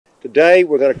Today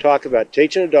we're going to talk about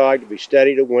teaching a dog to be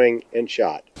steady to wing and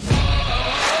shot.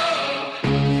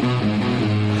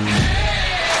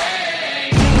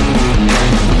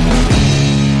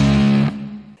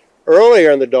 Earlier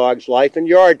in the dog's life and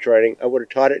yard training, I would have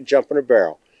taught it to jump in a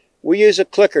barrel. We use a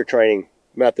clicker training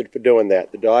method for doing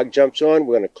that. The dog jumps on,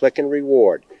 we're going to click and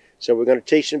reward. So we're going to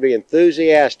teach them to be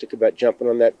enthusiastic about jumping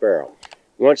on that barrel.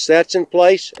 Once that's in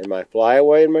place, and my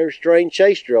flyaway and my restrained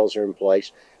chase drills are in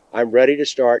place, I'm ready to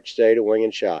start steady to wing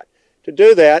and shot. To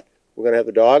do that, we're going to have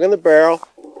the dog on the barrel,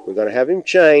 we're going to have him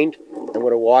chained, and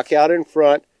we're going to walk out in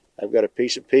front. I've got a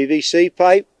piece of PVC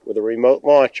pipe with a remote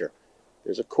launcher.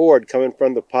 There's a cord coming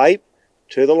from the pipe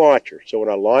to the launcher. So when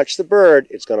I launch the bird,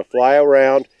 it's going to fly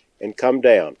around and come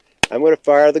down. I'm going to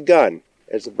fire the gun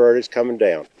as the bird is coming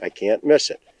down. I can't miss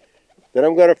it. Then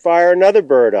I'm going to fire another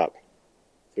bird up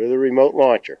through the remote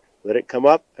launcher. Let it come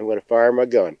up, I'm going to fire my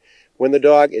gun. When the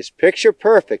dog is picture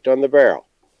perfect on the barrel,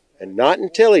 and not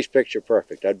until he's picture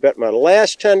perfect, I'd bet my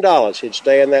last $10 he'd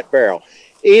stay in that barrel,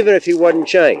 even if he wasn't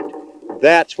chained.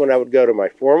 That's when I would go to my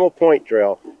formal point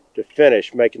drill to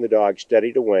finish making the dog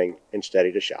steady to wing and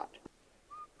steady to shot.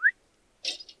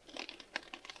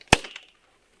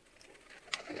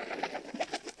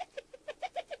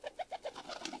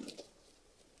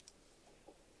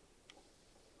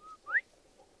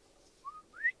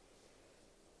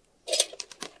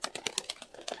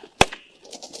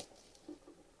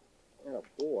 Oh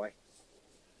boy,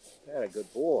 that's a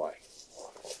good boy.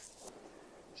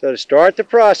 So to start the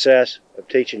process of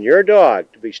teaching your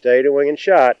dog to be steady to wing and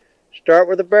shot, start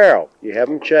with a barrel. You have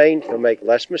him chained, he'll make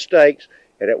less mistakes,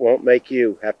 and it won't make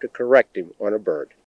you have to correct him on a bird.